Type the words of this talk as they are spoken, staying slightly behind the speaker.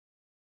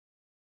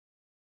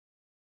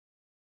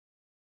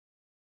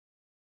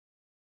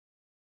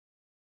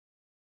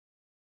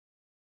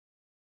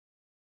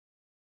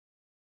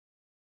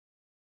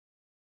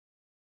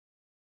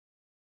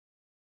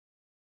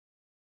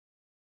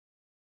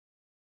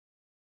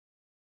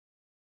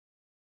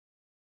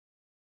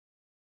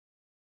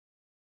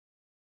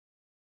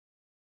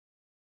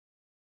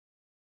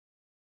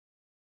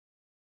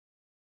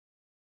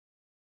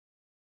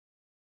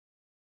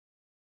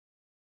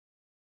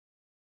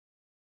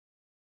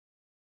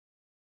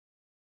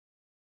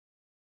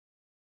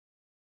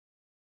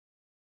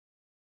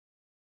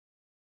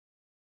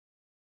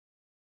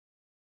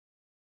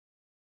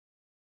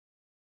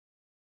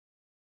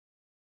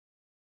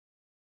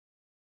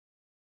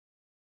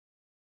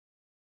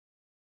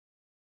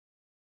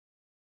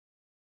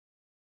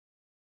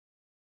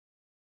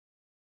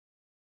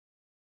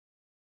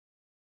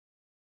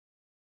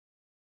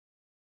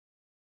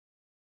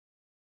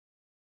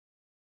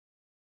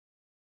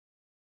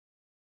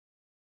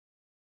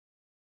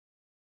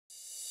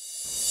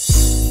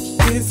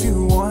If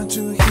you want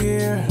to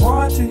hear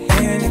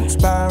an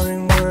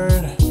inspiring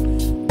word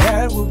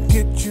that will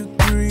get you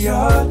through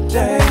your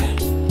day.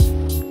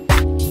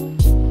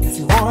 If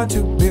you want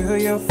to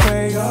build your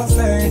faith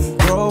and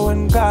grow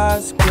in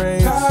God's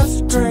grace,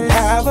 to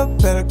have a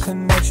better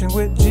connection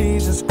with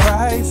Jesus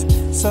Christ.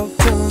 So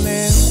tune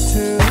in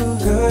to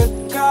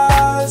Good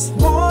God's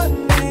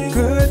Morning.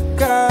 Good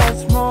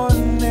God's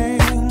Morning.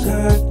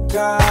 Good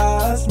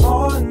God's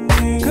Morning.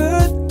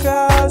 Good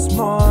God's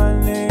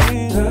Morning.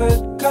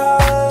 Good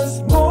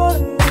God's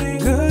Morning.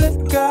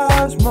 Good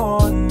God's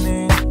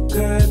Morning.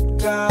 Good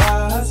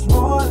God's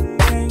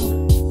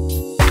Morning.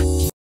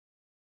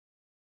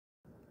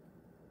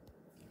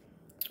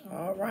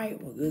 All right,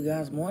 well, good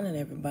God's morning,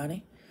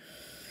 everybody.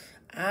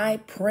 I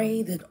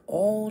pray that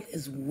all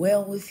is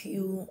well with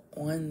you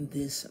on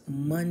this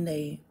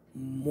Monday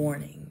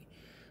morning.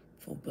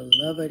 For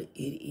beloved, it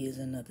is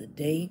another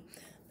day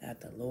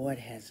that the Lord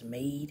has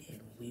made,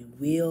 and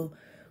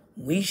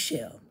we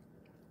shall.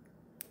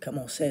 Come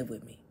on, say it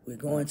with me. We're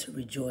going to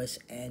rejoice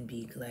and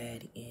be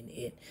glad in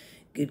it.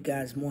 Good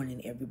God's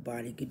morning,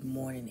 everybody. Good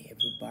morning,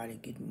 everybody.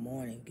 Good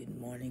morning, good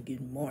morning,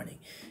 good morning.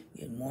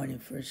 Good morning,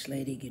 First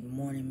Lady. Good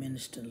morning,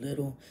 Minister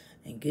Little.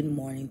 And good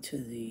morning to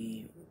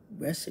the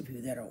rest of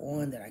you that are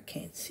on that I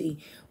can't see.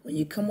 When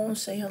you come on,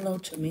 say hello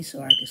to me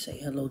so I can say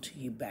hello to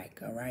you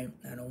back, all right?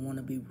 I don't want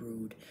to be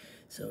rude.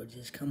 So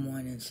just come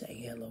on and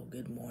say hello,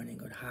 good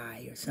morning, or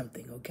hi, or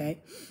something,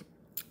 okay?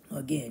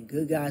 Again,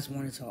 good God's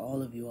morning to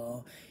all of you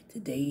all.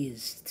 Today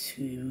is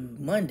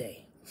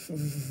Monday.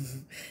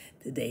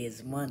 Today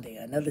is Monday,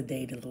 another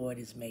day the Lord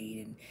has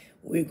made, and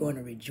we're going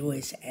to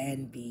rejoice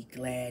and be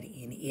glad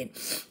in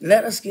it.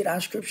 Let us get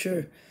our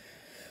scripture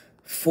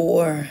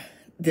for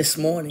this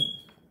morning.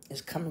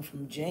 It's coming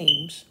from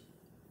James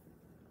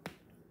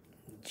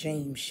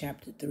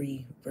chapter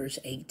 3, verse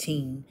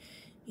 18,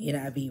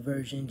 NIV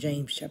version.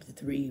 James chapter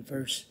 3,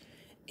 verse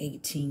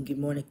 18. Good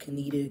morning,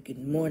 Kanita. Good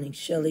morning,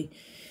 Shelley.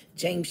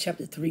 James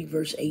chapter 3,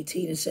 verse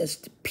 18, it says,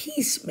 the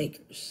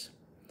peacemakers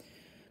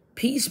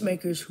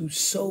who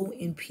sow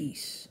in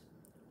peace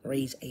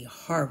raise a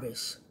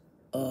harvest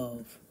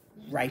of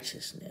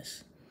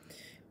righteousness.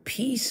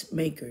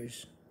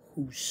 Peacemakers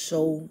who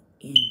sow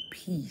in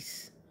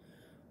peace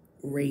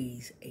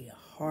raise a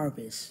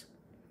harvest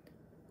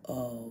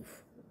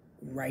of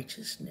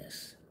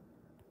righteousness.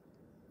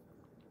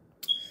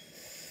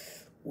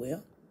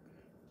 Well,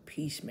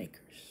 peacemakers.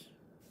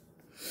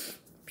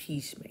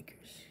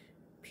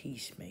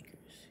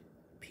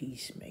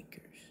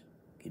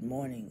 Good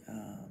morning,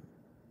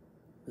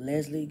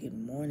 Leslie. Good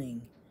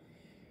morning.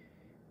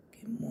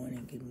 Good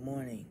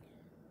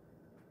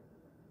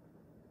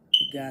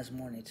God's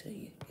morning to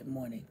you. Good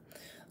morning.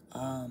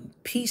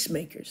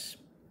 Peacemakers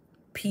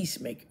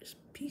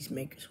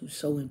who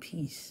sow in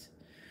peace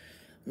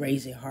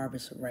raise a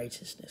harvest of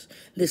righteousness.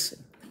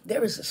 Listen,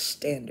 there is a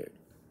standard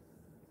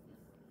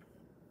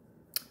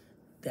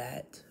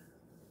that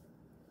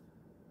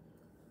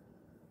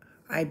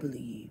I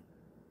believe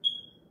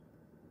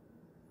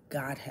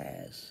God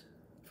has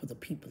for the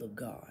people of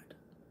God.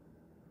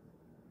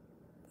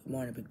 Good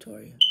morning,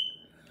 Victoria.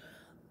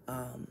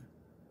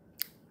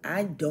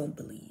 I don't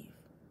believe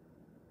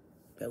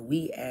that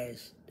we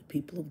as the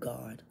people of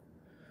God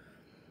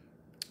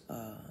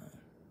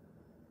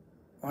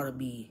ought to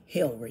be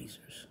hell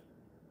raisers.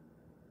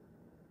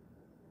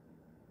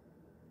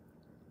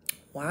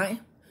 Why?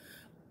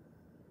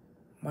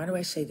 Why do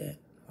I say that?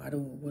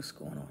 What's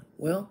going on?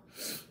 Well,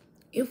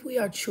 if we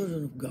are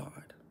children of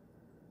God,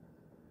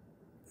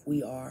 if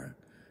we are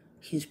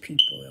his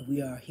people, and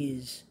we are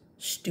his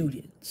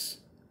students,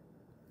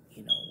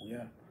 we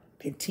are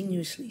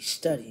continuously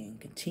studying,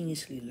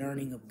 continuously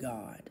learning of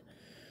God.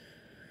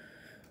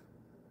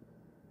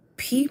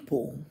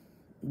 People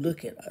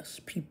look at us,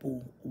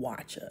 people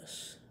watch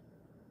us.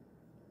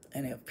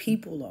 And if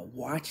people are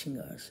watching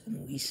us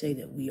and we say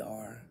that we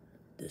are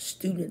the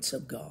students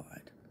of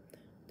God,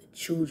 the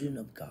children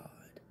of God,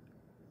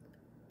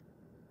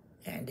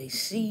 and they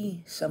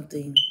see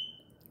something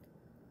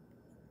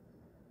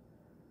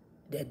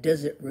that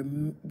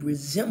doesn't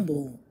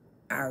resemble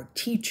our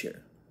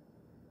teacher,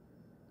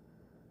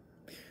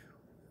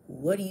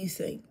 what do you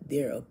think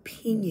their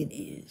opinion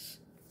is,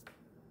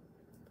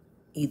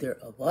 either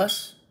of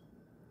us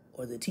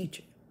or the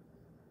teacher?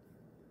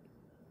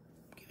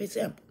 Give an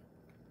example.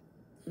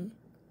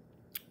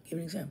 Give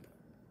an example.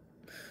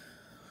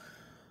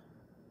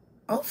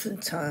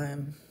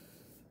 Oftentimes,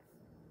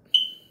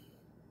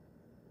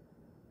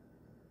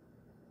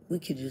 we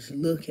could just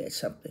look at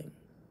something,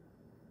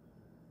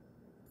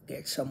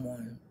 at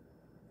someone,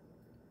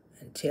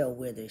 and tell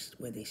where they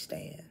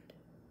stand.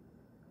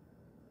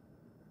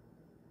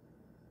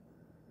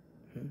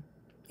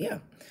 Yeah.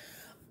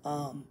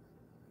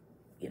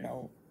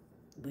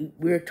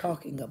 We're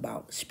talking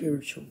about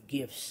spiritual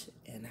gifts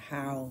and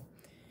how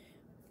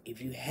if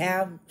you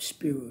have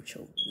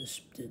spiritual,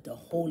 the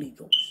Holy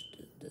Ghost,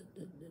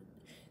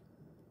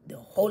 the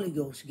Holy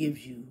Ghost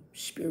gives you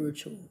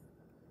spiritual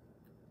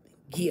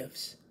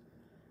gifts.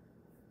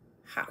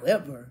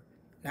 However,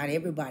 Not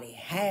everybody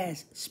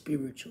has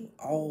spiritual,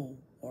 all,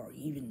 or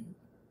even,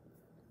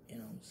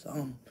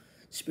 some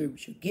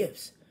spiritual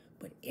gifts,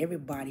 but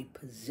everybody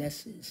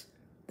possesses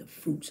the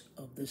fruits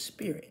of the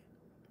Spirit.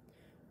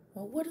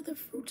 Well, what are the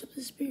fruits of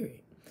the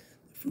Spirit?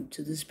 The fruits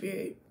of the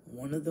Spirit,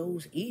 one of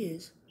those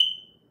is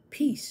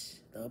peace,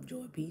 love,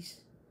 joy,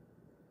 peace,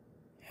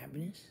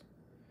 happiness.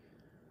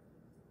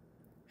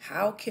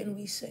 How can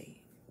we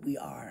say we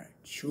are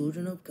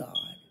children of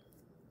God,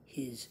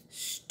 His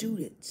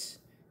students,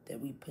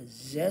 that we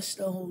possess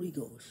the Holy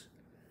Ghost,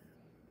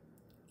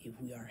 if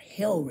we are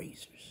hell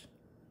raisers?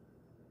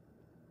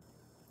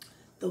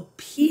 The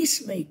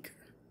peacemaker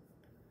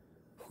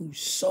who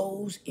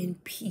sows in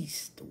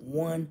peace, the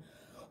one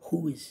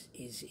who is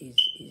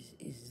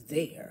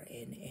there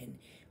and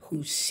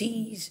who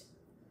sees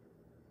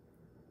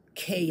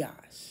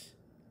chaos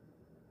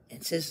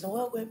and says, "No,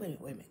 well, wait a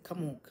minute,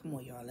 come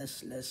on, y'all,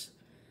 let's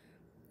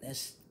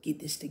get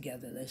this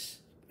together, let's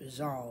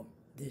resolve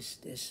this,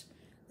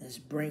 let's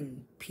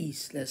bring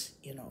peace, let's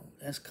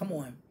come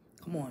on,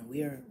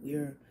 we are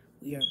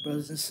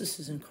brothers and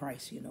sisters in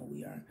Christ,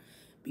 we are."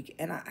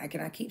 And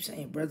I keep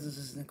saying brothers and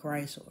sisters in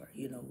Christ, or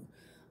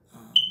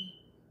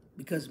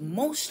because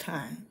most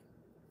time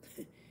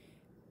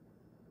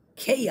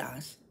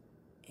chaos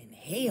and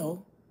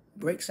hell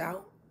breaks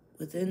out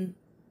within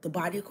the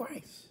body of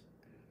Christ.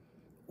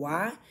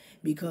 Why?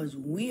 Because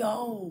we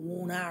all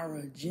want our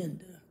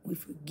agenda. We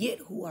forget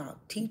who our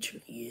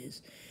teacher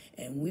is,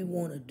 and we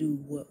want to do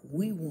what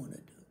we want to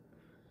do.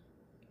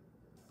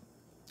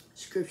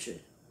 Scripture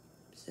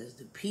says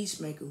the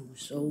peacemaker who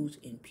sows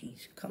in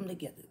peace. Come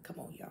together. Come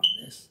on, y'all.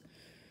 This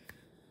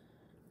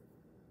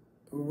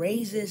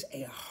raises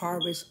a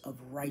harvest of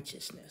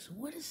righteousness.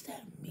 What does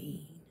that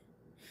mean?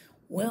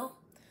 Well,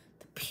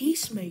 the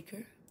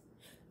peacemaker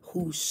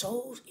who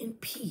sows in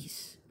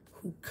peace,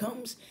 who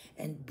comes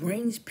and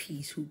brings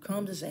peace, who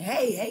comes and say,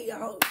 hey,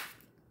 y'all,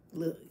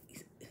 look,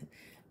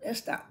 let's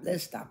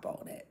stop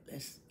all that.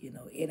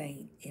 It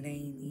ain't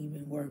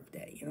even worth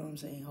that. You know what I'm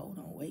saying? Hold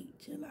on, wait,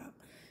 chill out.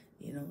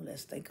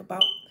 Let's think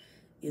about,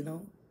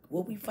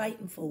 what we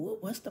fighting for.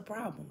 What's the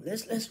problem?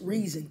 Let's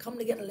reason. Come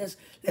together.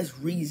 Let's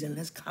reason.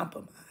 Let's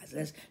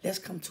compromise. Let's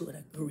come to an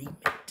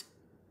agreement.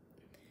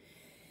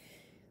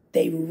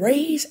 They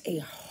raise a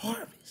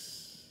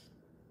harvest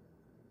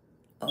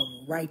of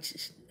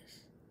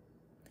righteousness.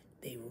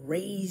 They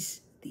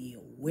raise the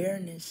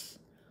awareness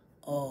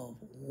of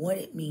what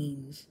it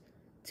means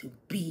to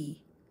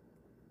be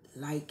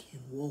like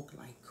and walk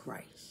like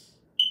Christ.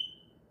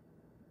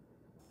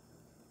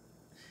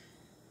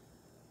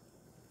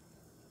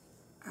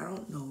 I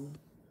don't know.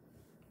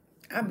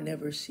 I've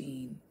never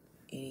seen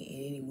in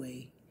any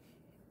way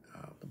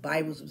the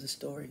Bibles of the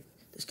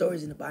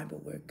stories in the Bible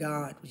where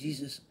God,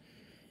 Jesus,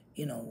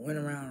 went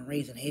around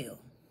raising hell.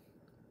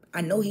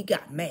 I know he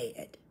got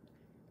mad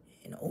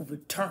and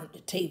overturned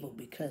the table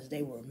because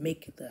they were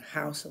making the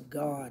house of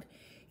God,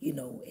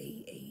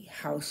 a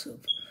house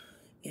of,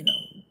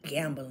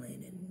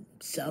 gambling and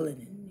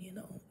selling, and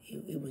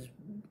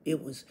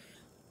it was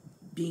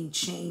being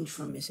changed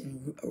from its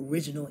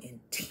original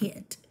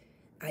intent.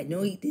 I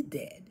know he did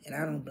that, and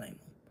I don't blame him.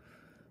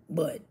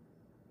 But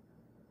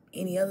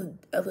any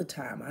other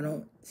time, I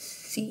don't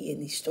see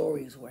any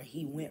stories where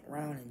he went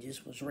around and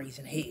just was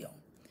raising hell.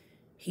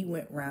 He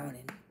went around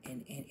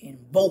and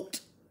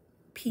invoked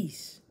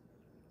peace.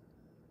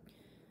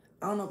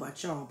 I don't know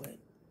about y'all, but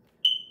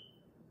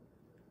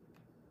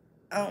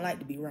I don't like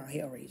to be around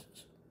hell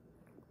raisers.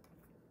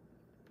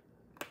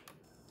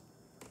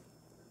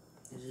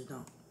 I just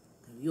don't.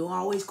 If you're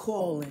always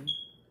quarreling,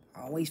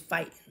 always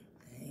fighting,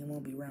 I ain't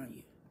want to be around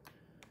you.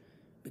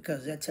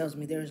 Because that tells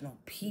me there is no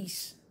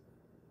peace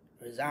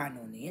residing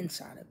on the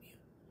inside of you.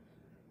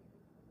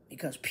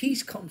 Because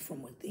peace comes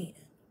from within.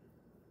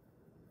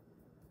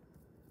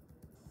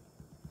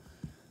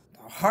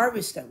 The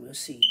harvest that we'll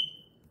see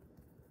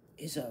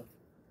is of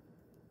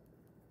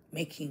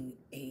making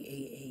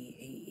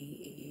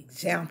a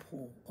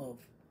example of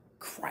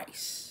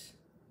Christ.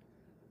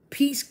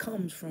 Peace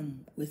comes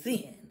from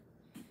within.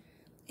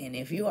 And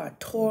if you are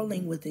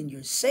toiling within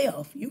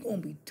yourself, you're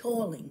going to be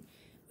toiling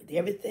with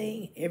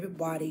everything,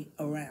 everybody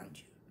around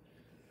you.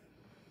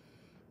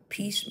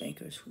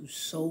 Peacemakers who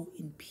sow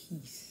in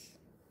peace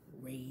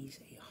raise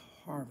a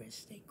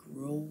harvest. They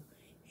grow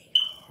a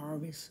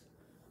harvest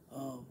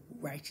of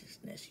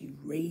righteousness. You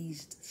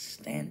raise the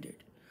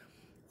standard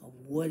of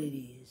what it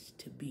is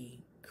to be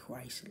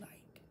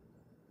Christ-like.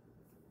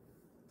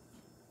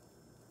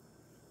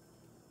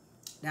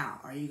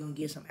 Now, are you going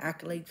to get some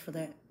accolades for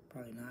that?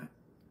 Probably not.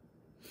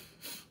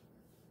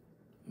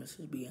 Let's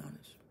just be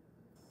honest.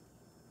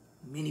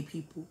 Many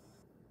people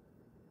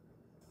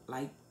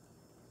like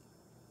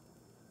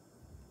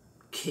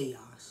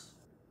chaos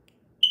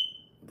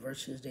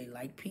versus they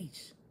like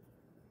peace.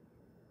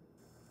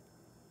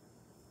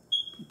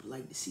 People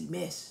like to see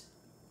mess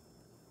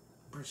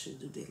versus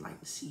do they like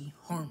to see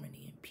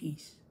harmony and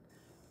peace.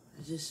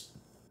 It's just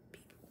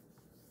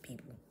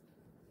people.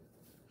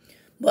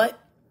 But,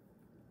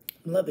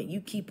 beloved,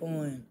 you keep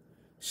on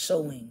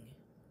sowing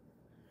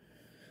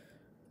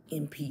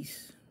in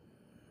peace.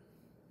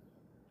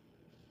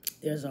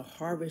 There's a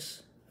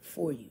harvest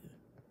for you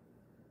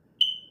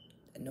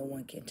that no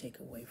one can take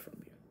away from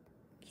you.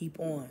 Keep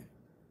on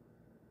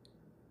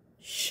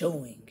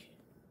sowing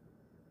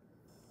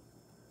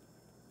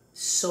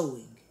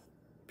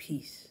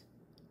peace.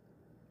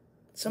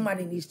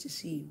 Somebody needs to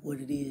see what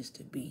it is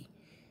to be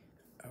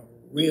a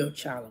real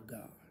child of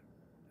God,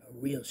 a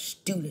real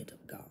student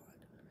of God.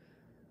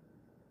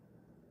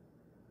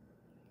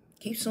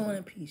 Keep sowing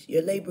in peace.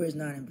 Your labor is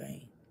not in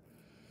vain.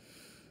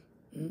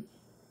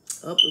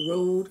 Up the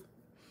road,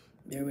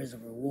 there is a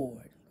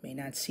reward. You may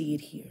not see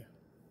it here,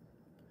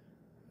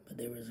 but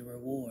there is a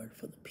reward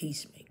for the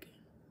peacemaker.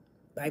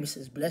 The Bible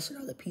says, blessed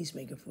are the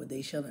peacemaker, for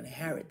they shall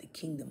inherit the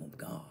kingdom of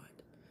God.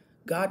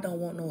 God don't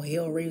want no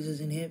hell raisers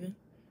in heaven.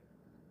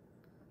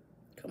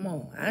 Come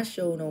on, I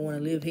sure don't want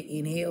to live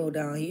in hell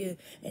down here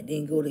and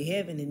then go to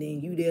heaven and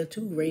then you there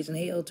too, raising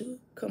hell too.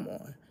 Come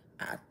on,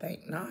 I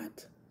think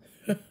not.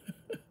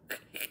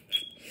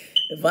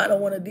 If I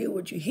don't want to deal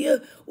with you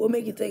here, what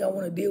make you think I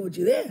want to deal with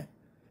you there?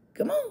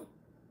 Come on.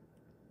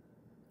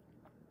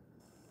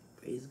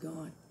 Praise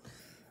God.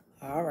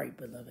 All right,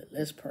 beloved,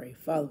 let's pray.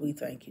 Father, we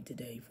thank you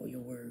today for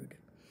your word.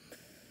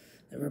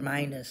 And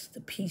remind us,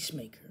 the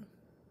peacemaker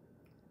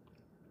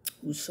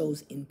who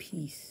sows in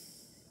peace,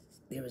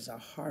 there is a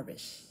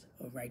harvest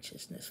of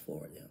righteousness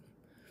for them.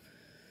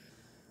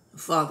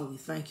 Father, we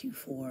thank you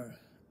for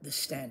the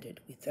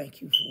standard. We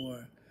thank you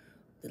for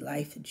the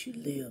life that you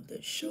lived,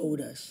 that showed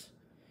us,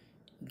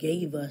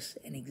 gave us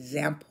an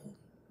example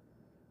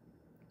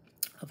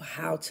of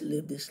how to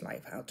live this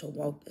life, how to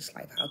walk this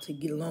life, how to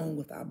get along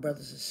with our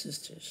brothers and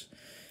sisters,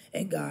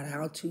 and God,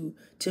 how to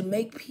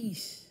make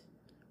peace,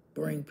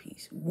 bring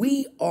peace.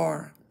 We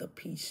are the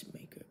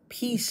peacemaker.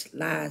 Peace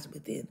lies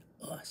within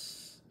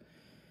us.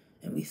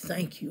 And we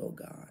thank you, oh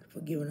God,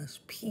 for giving us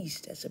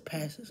peace that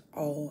surpasses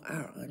all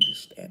our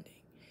understanding.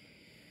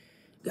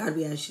 God,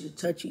 we ask you to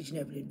touch each and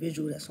every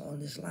individual that's on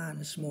this line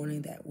this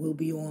morning, that will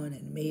be on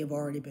and may have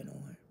already been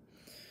on.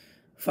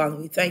 Father,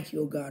 we thank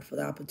you, oh God, for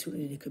the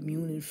opportunity to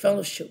commune and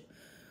fellowship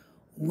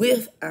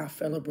with our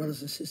fellow brothers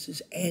and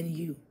sisters and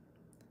you.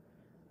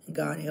 And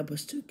God, help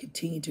us to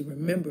continue to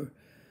remember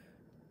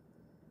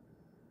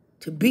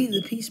to be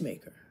the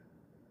peacemaker,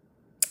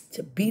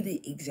 to be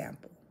the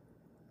example.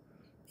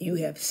 You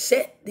have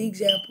set the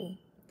example.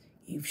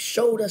 You've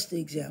showed us the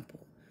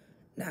example.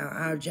 Now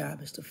our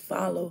job is to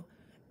follow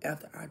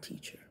after our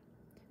teacher.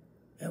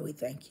 And we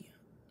thank you.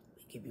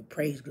 We give you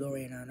praise,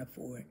 glory, and honor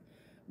for it.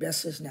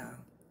 Bless us now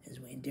as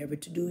we endeavor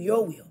to do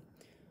your will.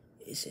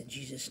 It's in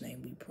Jesus'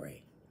 name we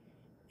pray.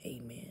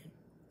 Amen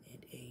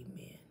and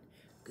amen.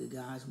 Good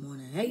God's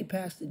morning. Hey,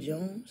 Pastor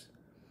Jones.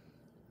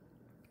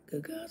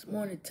 Good God's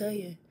morning to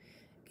you.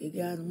 Good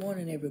God's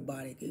morning,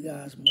 everybody. Good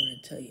God's morning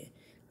to you.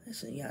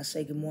 Listen, y'all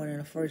say good morning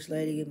to First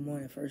Lady. Good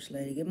morning, First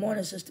Lady. Good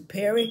morning, Sister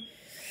Perry.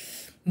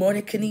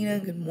 Morning,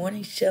 Kanina. Good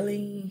morning,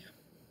 Shelley.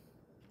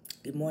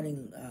 Good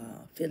morning,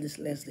 Phyllis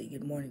Leslie.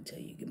 Good morning to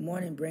you. Good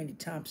morning, Brandy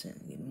Thompson.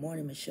 Good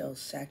morning, Michelle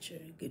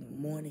Satcher. Good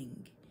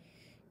morning,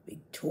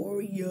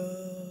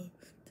 Victoria.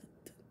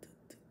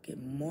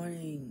 Good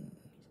morning,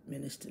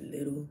 Minister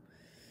Little.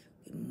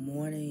 Good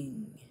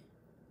morning.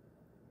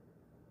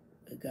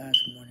 Good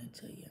God's morning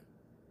to you.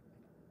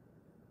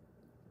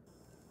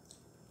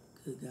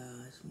 Good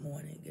God's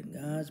morning. Good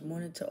God's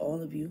morning to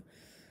all of you.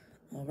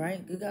 All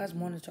right. Good God's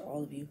morning to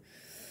all of you.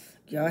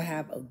 Y'all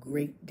have a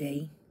great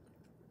day.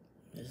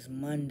 It's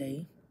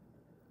Monday.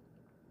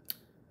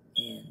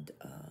 And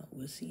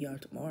we'll see y'all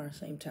tomorrow.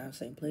 Same time,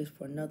 same place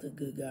for another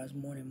Good God's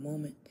morning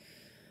moment.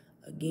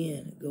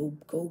 Again,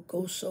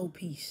 go sow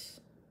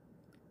peace.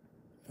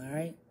 All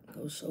right?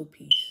 Go sow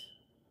peace.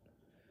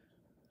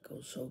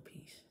 Go sow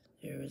peace.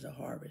 There is a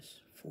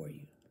harvest for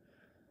you.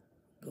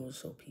 Go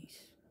sow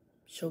peace.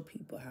 Show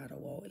people how to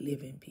walk,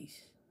 live in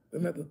peace.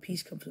 Remember,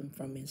 peace comes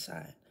from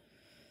inside.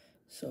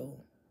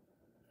 So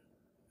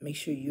make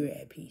sure you're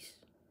at peace.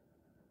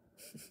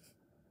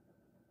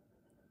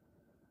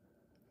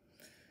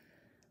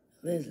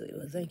 Leslie,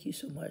 well, thank you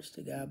so much.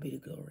 To God be the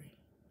glory.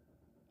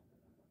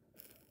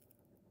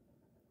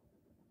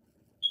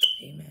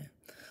 Amen.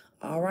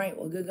 All right.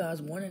 Well, good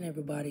God's morning,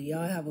 everybody.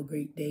 Y'all have a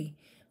great day.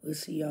 We'll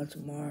see y'all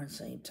tomorrow,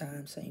 same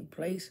time, same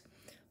place,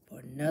 for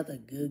another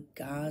Good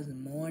God's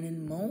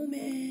morning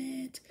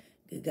moment.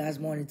 Good God's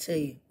morning to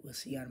you. We'll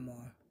see y'all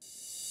tomorrow.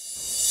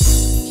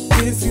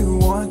 If you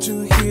want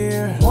to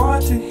hear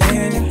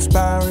an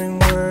inspiring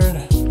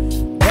word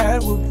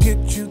that will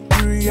get you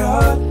through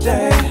your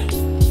day.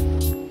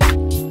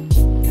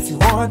 If you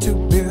want to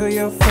build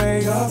your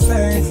faith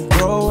and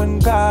grow in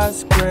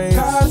God's grace,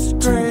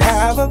 to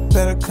have a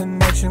better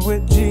connection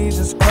with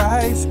Jesus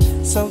Christ.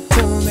 So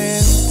tune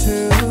in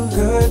to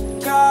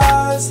Good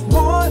God's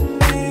morning.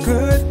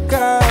 Good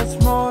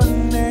God's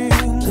morning.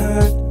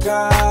 Good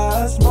God.